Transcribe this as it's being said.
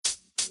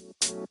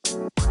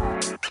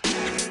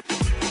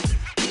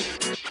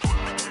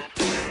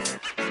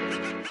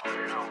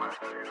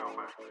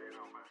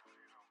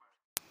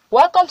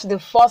Welcome to the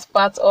first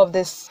part of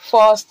this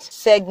first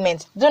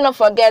segment. Do not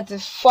forget the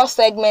first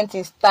segment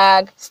is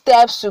tagged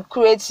Steps to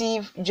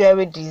Creative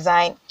Jewelry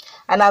Design,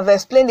 and I've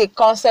explained the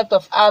concept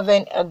of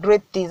having a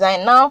great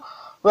design. Now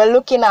we're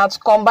looking at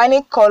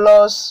combining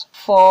colors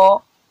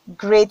for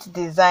great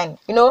design.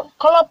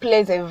 Color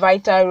plays a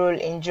vital role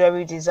in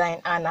jewelry design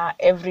and our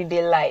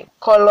everyday life.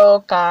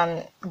 Color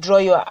can draw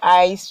your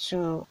eyes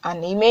to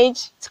an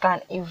image, it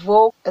can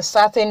evoke a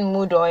certain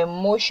mood or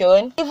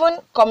emotion, even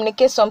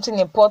communicate something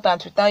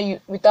important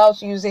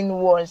without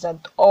using words at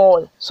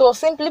all. So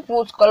simply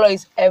put, color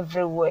is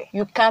everywhere.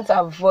 You can't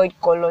avoid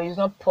color. It's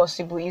not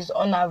possible. It's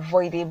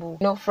unavoidable.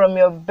 From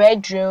your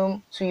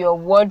bedroom to your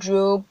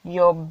wardrobe,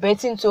 your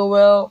bathing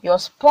towel, your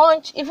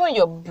sponge, even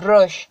your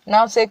brush.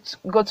 Now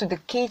go to the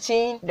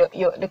kitchen,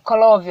 the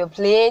color of your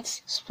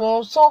plates,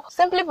 spoon. So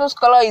simply put,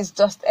 color is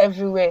just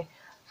everywhere.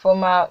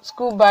 From our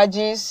school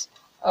badges,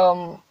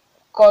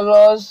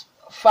 colors,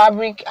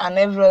 fabric, and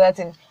every other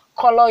thing.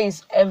 Color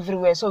is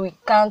everywhere, so we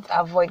can't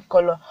avoid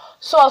color.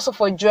 So also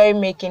for jewelry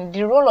making,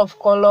 the role of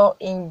color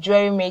in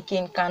jewelry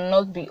making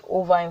cannot be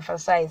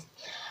overemphasized.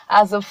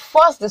 As the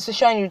first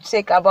decision you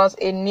take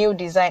about a new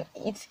design,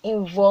 it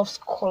involves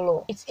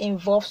color.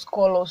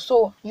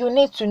 So you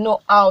need to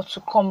know how to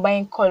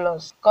combine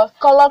colors, because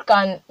color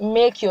can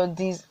make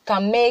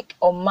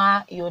or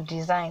mar your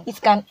design.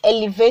 It can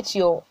elevate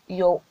your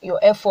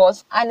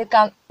efforts, and it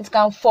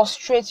can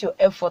frustrate your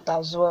effort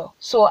as well.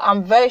 So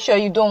I'm very sure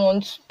you don't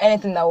want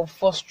anything that will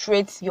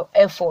frustrate your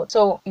effort.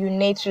 So you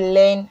need to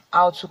learn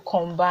how to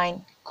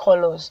combine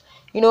colors.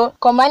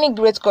 Combining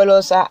great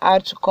colors are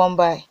hard to come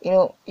by.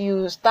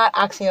 You start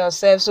asking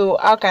yourself, so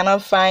how can I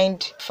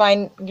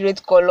find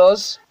great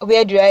colors?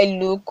 Where do I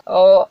look?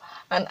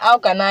 And how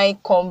can I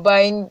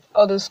combine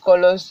all those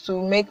colors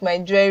to make my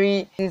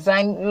jewelry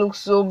design look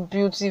so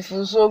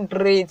beautiful, so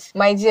great?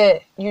 My dear,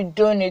 you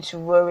don't need to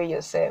worry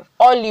yourself.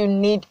 All you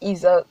need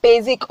is a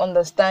basic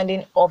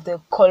understanding of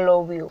the color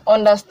wheel.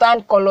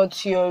 Understand color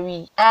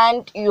theory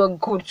and you're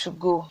good to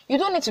go. You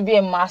don't need to be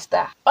a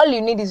master. All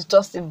you need is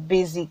just a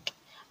basic.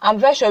 I'm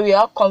very sure we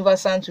are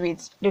conversant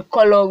with the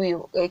color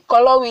wheel. A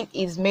color wheel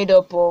is made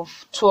up of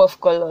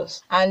 12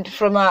 colors. And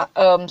from our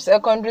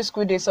secondary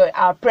school days, or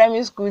our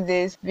primary school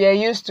days, we are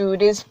used to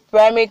these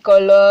primary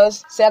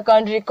colors,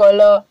 secondary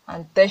color,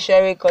 and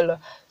tertiary color.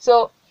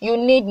 So you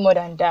need more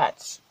than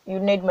that.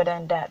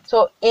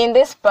 So in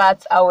this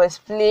part, I will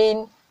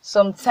explain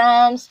some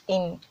terms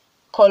in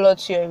color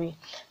theory.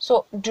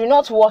 So do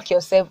not work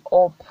yourself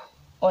up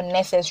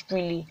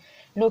unnecessarily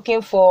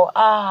looking for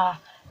how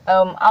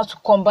to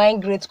combine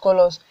great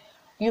colors.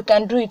 You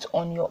can do it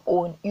on your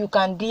own. You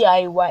can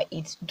DIY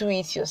it, do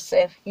it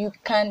yourself.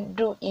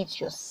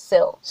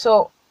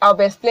 So I'll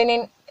be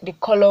explaining the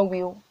color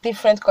wheel,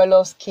 different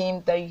color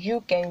schemes that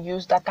you can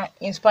use that can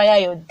inspire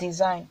your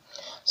design.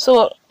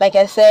 So like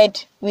I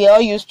said, we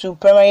are used to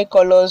primary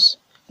colors.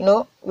 We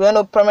all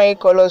know primary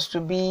colors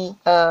to be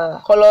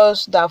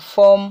colors that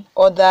form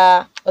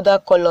other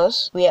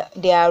colors.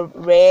 They are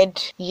red,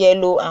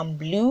 yellow, and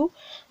blue.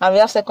 And we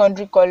have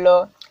secondary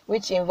color,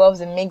 which involves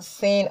the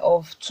mixing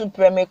of two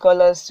primary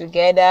colors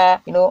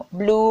together.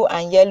 Blue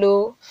and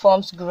yellow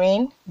forms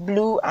green,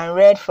 blue and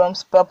red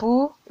forms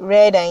purple,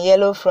 red and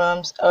yellow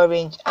forms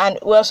orange. And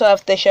we also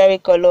have tertiary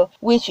color,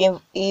 which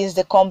is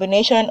the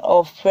combination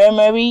of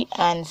primary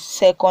and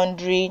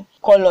secondary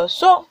colors.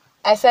 So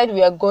I said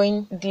we are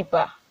going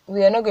deeper.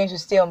 We are not going to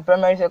stay on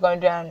primary,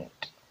 secondary,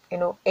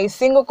 and a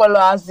single color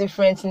has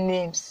different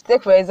names.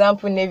 Take for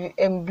example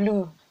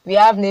blue. We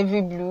have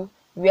navy blue,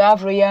 we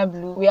have royal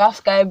blue, we have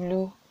sky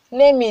blue.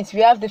 Name it,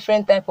 we have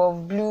different type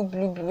of blue.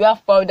 We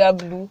have powder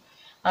blue,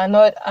 and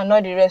not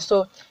the rest.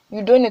 So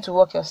you don't need to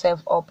work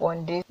yourself up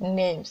on these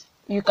names.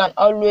 You can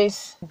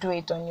always do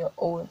it on your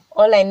own.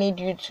 All I need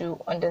you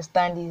to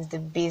understand is the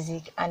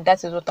basic, and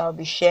that is what I'll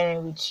be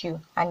sharing with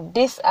you. And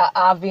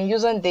I've been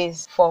using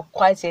this for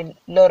quite a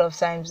lot of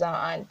times now,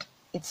 and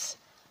it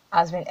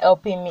has been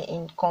helping me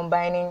in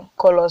combining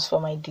colors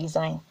for my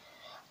design.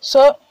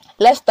 So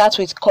let's start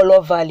with color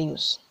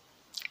values.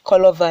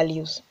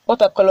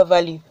 What are color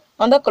values?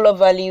 Under color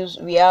values,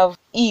 we have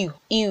hue.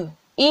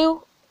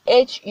 Hue,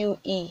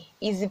 H-U-E,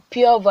 is the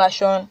pure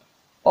version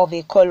of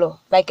a color.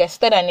 Like I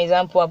said an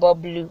example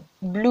about blue.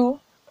 Blue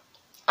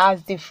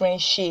has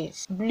different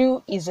shades.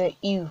 Blue is a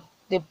hue,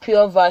 the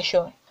pure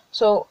version.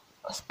 So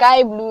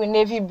sky blue,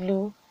 navy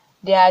blue,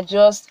 they are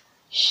just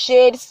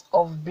shades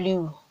of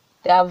blue.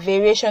 They are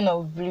variation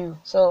of blue.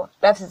 So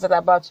that is all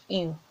about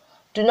hue.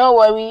 Do not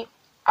worry,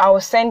 I will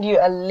send you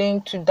a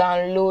link to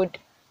download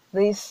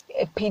this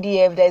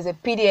PDF. There is a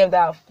PDF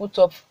that I've put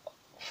up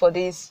for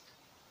this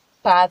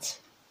part,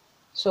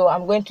 so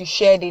I'm going to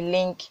share the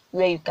link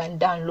where you can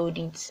download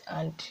it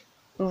and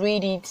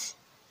read it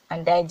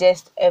and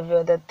digest every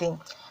other thing.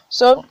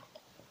 So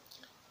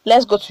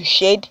let's go to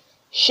shade.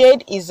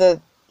 Shade is a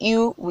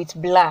hue with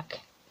black.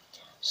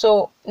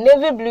 So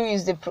navy blue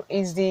is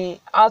the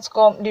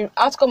outcome. The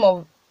outcome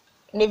of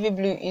navy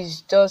blue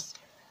is just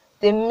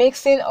the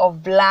mixing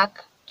of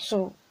black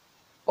to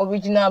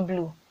original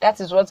blue. That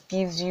is what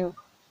gives you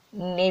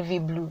navy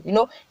blue. You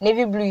know,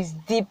 navy blue is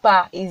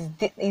deeper, is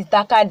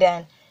darker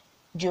than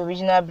the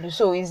original blue.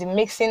 So it's the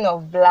mixing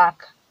of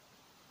black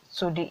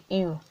to the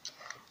hue.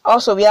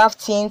 Also, we have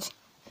tint.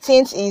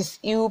 Tint is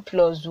hue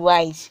plus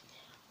white.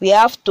 We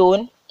have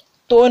tone.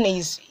 Tone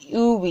is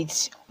hue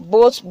with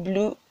both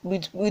blue,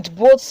 with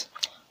both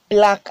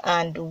black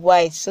and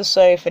white. So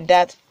sorry for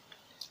that.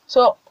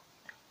 So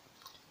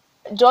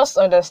just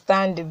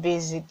understand the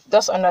basic.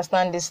 Just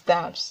understand these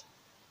terms.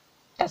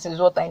 That is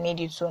what I need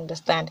you to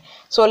understand.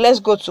 So let's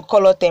go to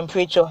color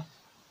temperature.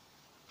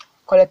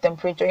 Color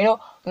temperature. You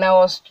know, when I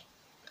was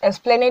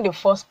explaining the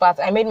first part,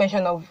 I made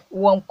mention of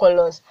warm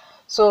colors.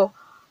 So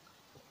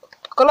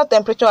color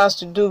temperature has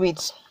to do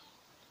with,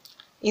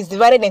 is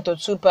divided into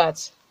two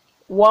parts: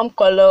 warm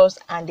colors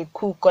and the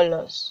cool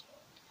colors.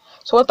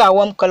 So what are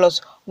warm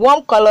colors?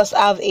 Warm colors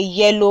have a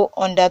yellow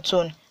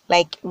undertone,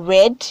 like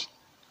red,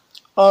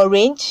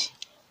 orange,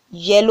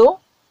 yellow.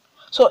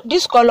 So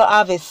this color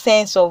have a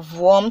sense of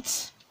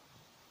warmth,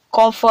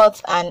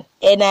 comfort, and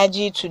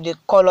energy to the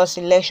color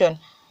selection,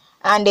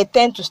 and they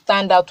tend to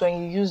stand out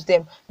when you use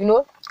them. You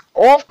know,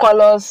 warm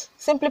colors,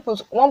 simply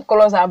put, warm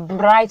colors are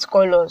bright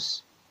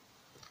colors.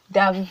 They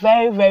are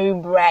very, very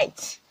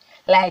bright,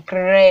 like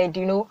red.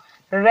 You know,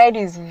 red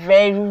is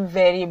very,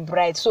 very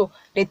bright, so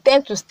they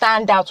tend to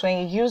stand out when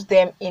you use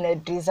them in a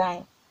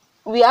design.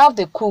 We have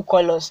the cool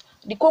colors.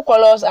 The cool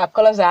colors are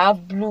colors that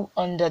have blue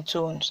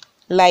undertones,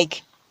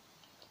 like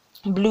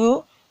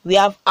blue. We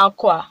have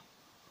aqua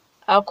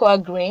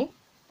green,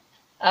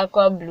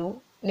 aqua blue,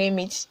 name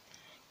it.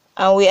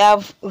 And we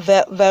have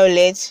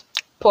violet,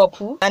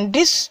 purple, and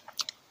these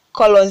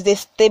colors, they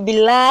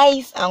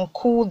stabilize and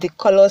cool the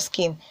color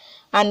scheme.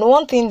 And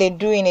one thing they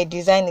do in a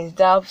design is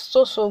that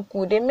so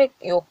cool. They make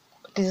your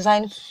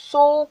design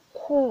so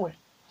cool.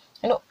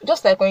 You know,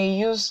 just like when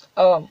you use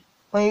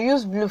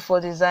blue for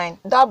design,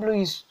 that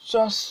blue is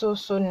just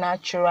so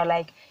natural.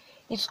 Like,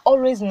 it's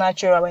always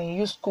natural when you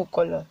use cool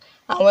color.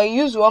 And when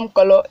you use warm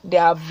color, they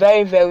are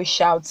very, very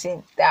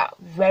shouting. They are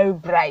very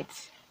bright.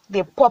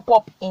 They pop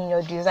up in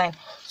your design.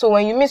 So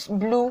when you mix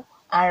blue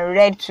and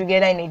red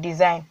together in a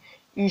design,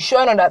 you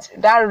sure know that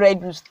that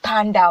red will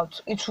stand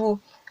out. It will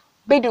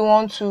be the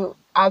one to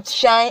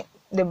outshine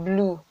the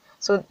blue.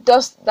 So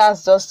that's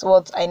just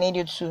what I need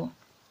you to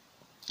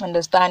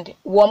understand: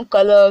 warm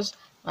colors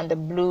and the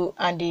blue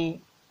and the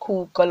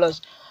cool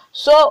colors.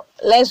 So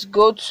let's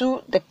go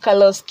to the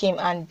color scheme,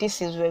 and this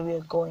is where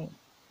we're going.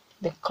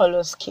 The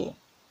color scheme.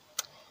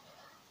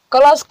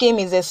 Color scheme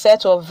is a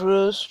set of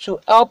rules to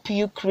help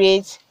you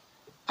create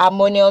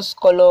harmonious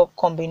color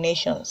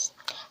combinations.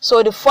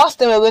 So the first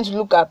thing we're going to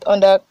look at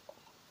under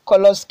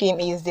color scheme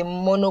is the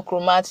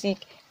monochromatic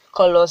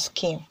color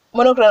scheme.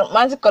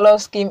 Monochromatic color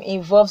scheme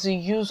involves the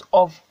use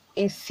of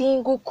a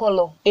single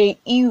color, a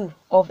hue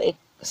of a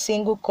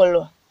single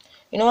color.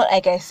 You know,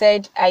 like I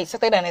said, I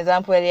cited an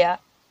example earlier,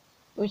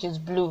 which is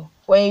blue.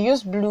 When you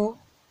use blue,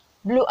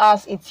 blue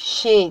has its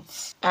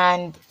shades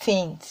and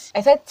tints.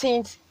 I said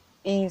tint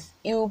is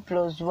hue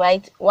plus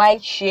white,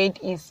 white shade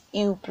is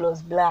hue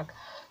plus black.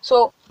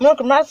 So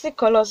monochromatic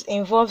colors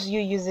involves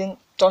you using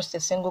just a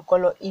single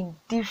color in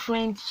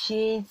different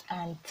shades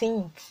and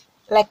tints.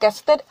 Like I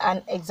stated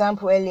an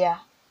example earlier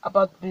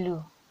about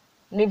blue,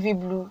 navy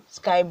blue,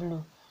 sky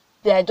blue.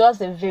 They are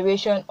just a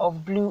variation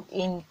of blue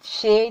in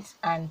shades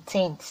and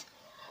tints.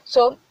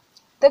 So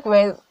take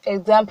for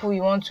example,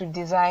 you want to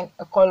design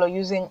a color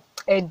using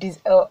a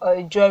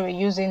jewelry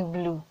using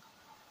blue.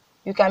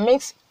 You can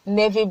mix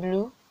navy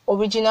blue,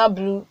 original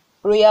blue,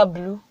 royal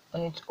blue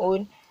on its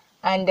own,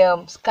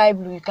 and sky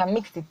blue. You can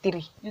mix the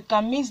three. You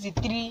can mix the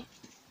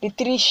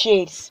three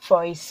shades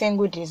for a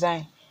single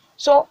design.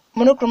 So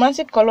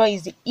monochromatic color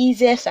is the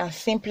easiest and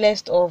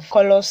simplest of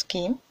color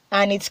scheme,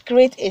 and it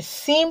creates a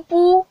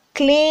simple,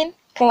 clean,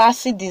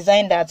 classy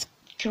design that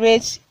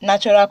creates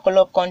natural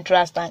color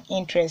contrast and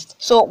interest.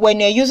 So when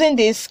you're using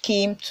this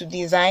scheme to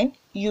design,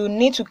 you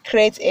need to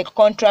create a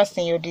contrast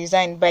in your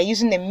design by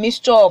using a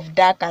mixture of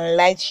dark and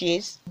light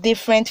shades,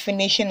 different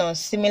finishing on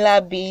similar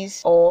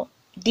base, or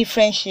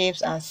different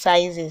shapes and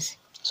sizes.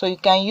 So you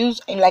can use,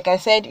 like I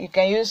said, you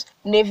can use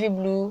navy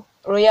blue,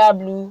 royal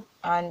blue,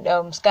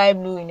 and sky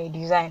blue in a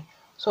design.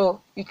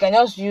 So you can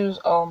just use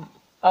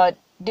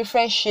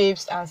different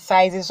shapes and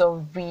sizes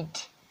of bead.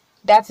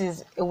 That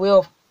is a way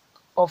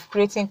of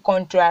creating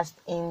contrast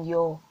in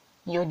your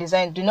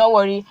design. Do not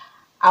worry,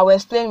 I will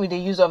explain with the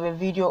use of a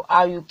video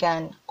how you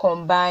can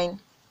combine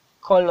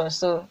colors,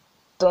 so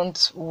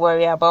don't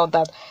worry about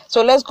that.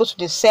 So let's go to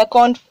the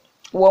second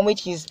one,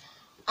 which is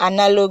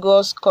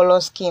analogous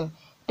color scheme.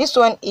 This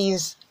one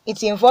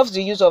it involves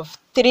the use of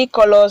three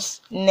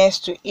colors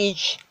next to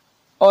each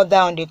other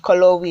on the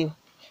color wheel.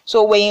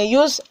 So when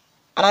you use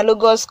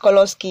analogous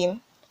color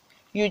scheme,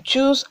 you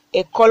choose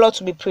a color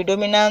to be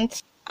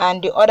predominant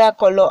and the other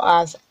color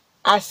as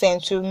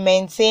accent to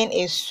maintain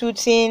a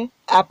suiting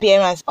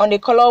appearance on the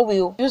color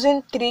wheel,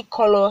 using three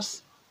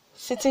colors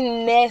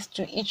sitting next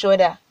to each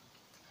other.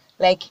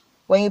 Like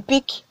when you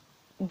pick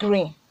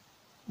green,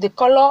 the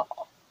color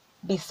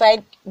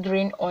beside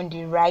green on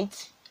the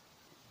right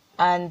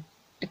and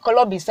the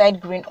color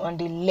beside green on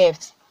the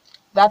left,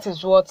 that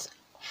is what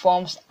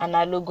forms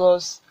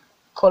analogous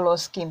color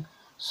scheme.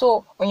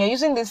 So when you're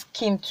using this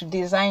scheme to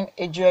design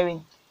a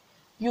drawing,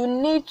 you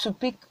need to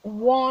pick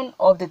one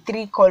of the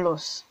three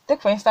colors.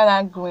 Take for instance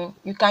that green.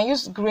 You can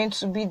use green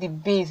to be the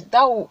base.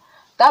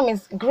 That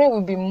means green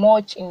will be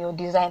much in your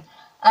design,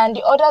 and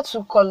the other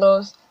two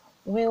colors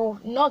will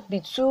not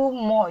be too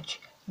much.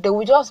 They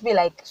will just be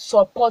like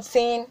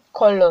supporting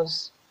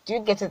colors. Do you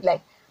get it?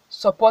 Like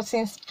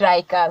supporting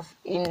strikers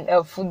in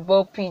a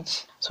football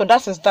pitch. So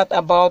that is that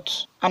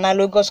about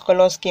analogous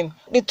color scheme.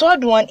 The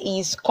third one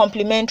is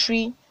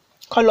complementary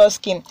color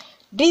scheme.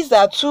 These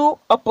are two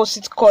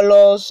opposite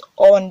colors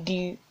on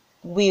the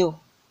wheel.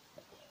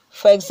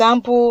 For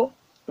example,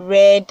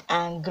 red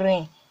and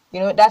green.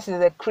 That is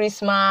the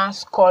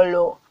Christmas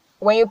color.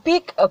 When you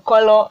pick a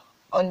color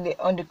on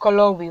the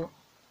color wheel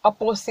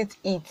opposite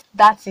it,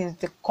 that is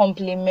the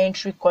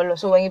complementary color.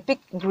 So when you pick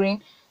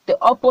green, the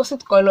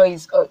opposite color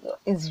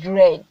is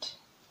red.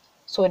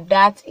 So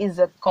that is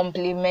a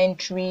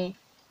complementary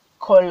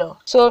color.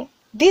 So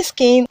this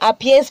scheme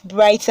appears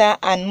brighter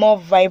and more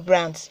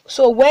vibrant.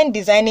 So when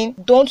designing,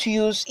 don't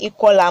use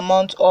equal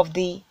amount of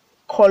the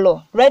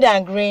color. Red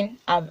and green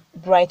are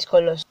bright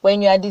colors.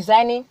 When you are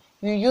designing,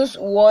 you use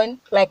one,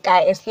 like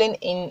I explained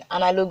in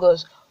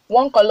analogous.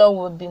 One color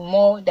will be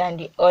more than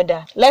the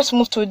other. Let's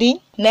move to the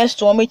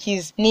next one, which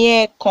is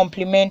near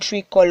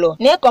complementary color.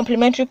 Near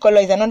complementary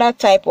color is another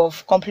type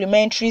of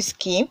complementary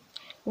scheme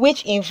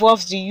which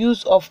involves the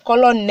use of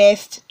color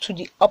next to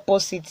the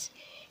opposite.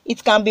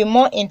 It can be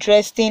more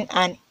interesting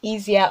and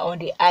easier on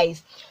the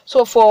eyes.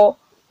 So for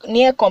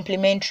near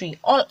complementary,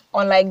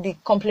 unlike the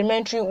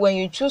complementary, when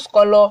you choose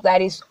color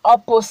that is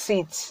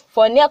opposite,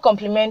 for near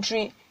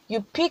complementary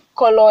you pick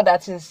color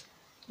that is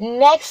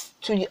next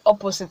to the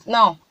opposite.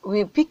 Now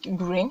we pick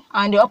green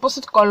and the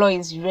opposite color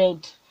is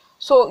red,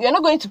 so you're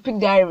not going to pick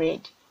that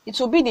red. It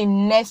will be the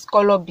next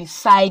color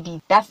beside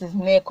it. That is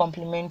near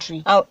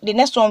complementary. Now the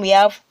next one, we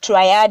have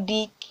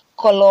triadic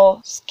color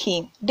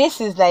scheme.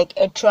 This is like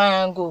a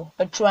triangle.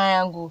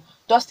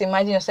 Just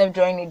imagine yourself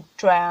drawing a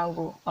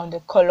triangle on the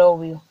color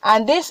wheel,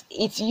 and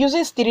it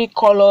uses three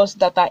colors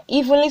that are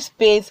evenly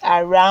spaced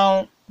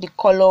around the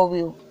color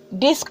wheel.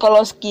 This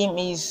color scheme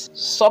is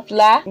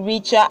subtler,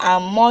 richer,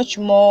 and much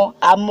more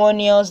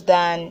harmonious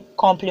than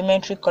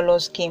complementary color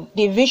scheme.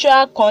 The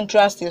visual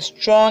contrast is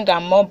strong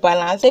and more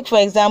balanced. Take for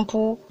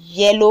example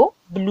yellow,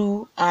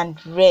 blue, and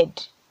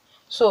red.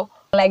 So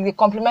like the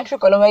complementary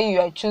color where you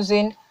are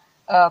choosing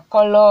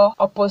color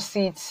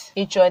opposite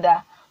each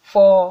other,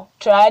 for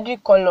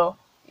triadic color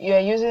you are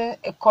using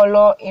a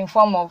color in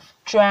form of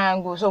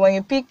triangle. So when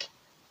you pick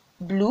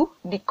blue,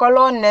 the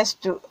color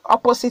next to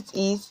opposite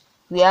is,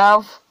 we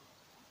have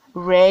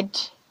red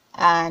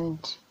and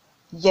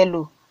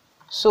yellow.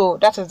 So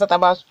that is that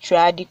about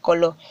triadic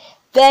color.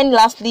 Then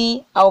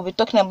lastly, I will be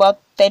talking about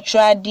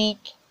tetradic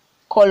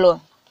color,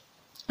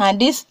 and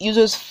this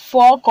uses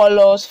four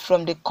colors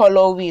from the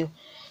color wheel.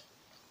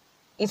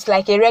 It's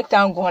like a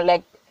rectangle,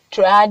 like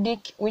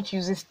triadic, which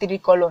uses three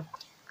colors.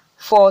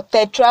 For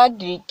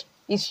tetradic,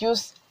 it's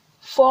used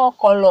four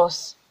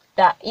colors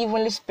that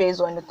evenly spaced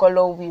on the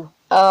color wheel.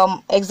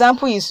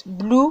 Example is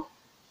blue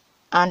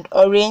and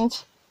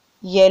orange,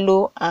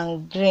 yellow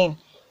and green.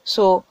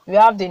 So we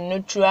have the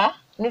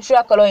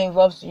neutral color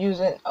involves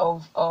using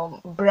of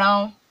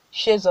brown,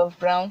 shades of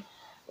brown.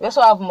 We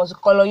also have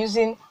multicolor,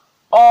 using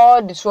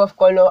all the 12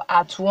 color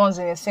at once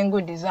in a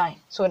single design.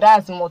 So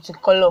that's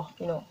multicolor,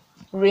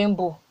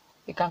 rainbow.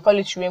 You can call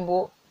it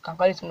rainbow, you can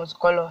call it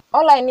multicolor.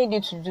 All I need you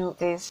to do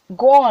is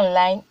go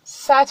online,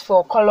 search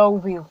for color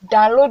wheel,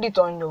 download it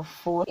on your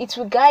phone. It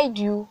will guide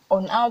you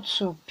on how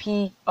to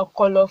pick a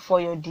color for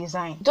your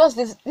design. Just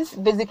this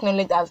basic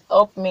knowledge has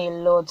helped me a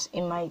lot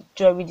in my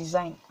jewelry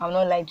design. I'll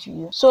not lie to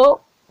you. So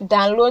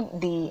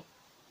download the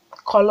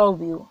color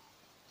wheel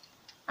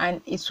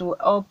and it will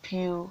help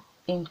you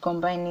in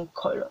combining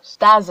colors.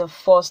 That's the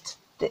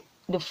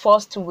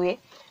first way.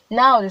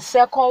 Now the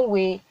second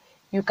way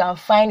you can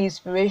find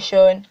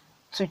inspiration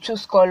to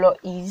choose color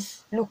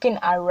is looking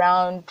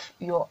around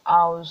your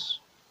house,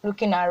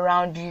 looking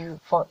around you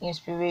for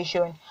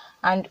inspiration.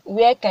 And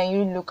where can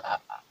you look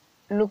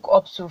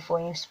up to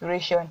for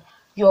inspiration?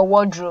 Your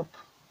wardrobe.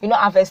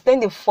 I've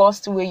explained the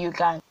first way you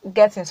can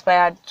get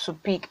inspired to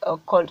pick a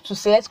color, to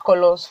select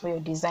colors for your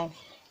design.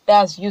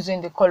 That's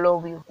using the color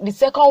wheel. The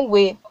second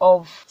way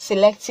of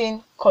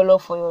selecting color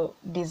for your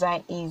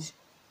design is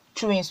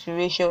through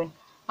inspiration.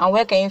 And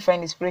where can you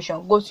find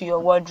inspiration? Go to your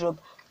wardrobe.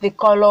 The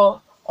color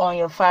on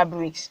your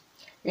fabrics.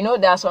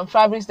 There are some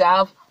fabrics that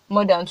have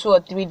more than 2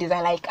 or 3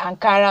 designs, like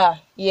Ankara.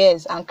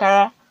 Yes,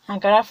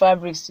 Ankara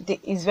fabrics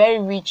is very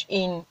rich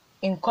in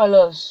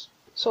colors.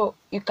 So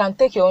you can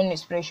take your own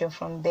inspiration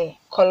from there.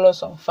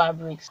 Colors on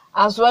fabrics.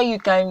 As well, you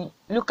can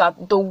look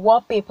at the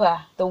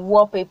wallpaper,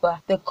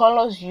 the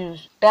colors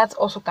used. That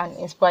also can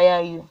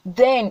inspire you.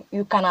 Then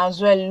you can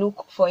as well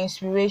look for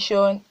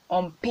inspiration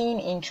on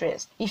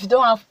Pinterest. If you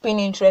don't have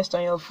Pinterest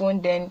on your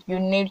phone, then you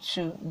need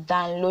to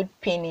download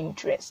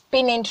Pinterest.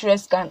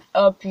 Pinterest can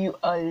help you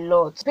a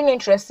lot.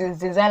 Pinterest is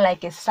designed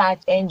like a search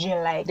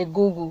engine like the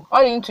Google.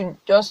 All you need to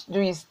just do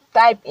is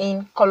type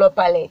in color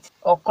palette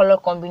or color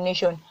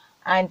combination,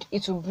 and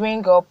it will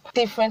bring up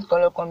different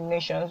color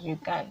combinations you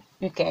can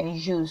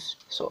use.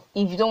 So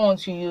if you don't want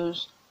to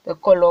use the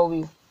color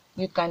wheel,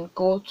 you can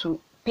go to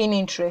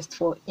Pinterest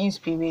for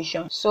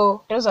inspiration.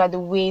 So those are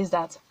the ways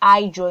that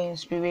I draw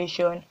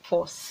inspiration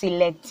for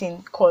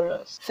selecting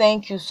colors.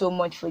 Thank you so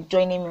much for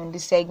joining me on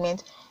this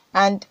segment.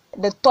 And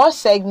the third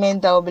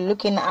segment that we'll be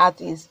looking at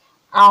is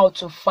how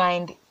to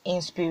find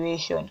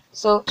inspiration.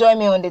 So join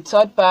me on the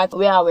third part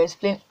where I will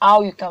explain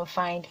how you can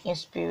find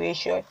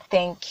inspiration.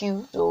 Thank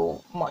you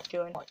so much.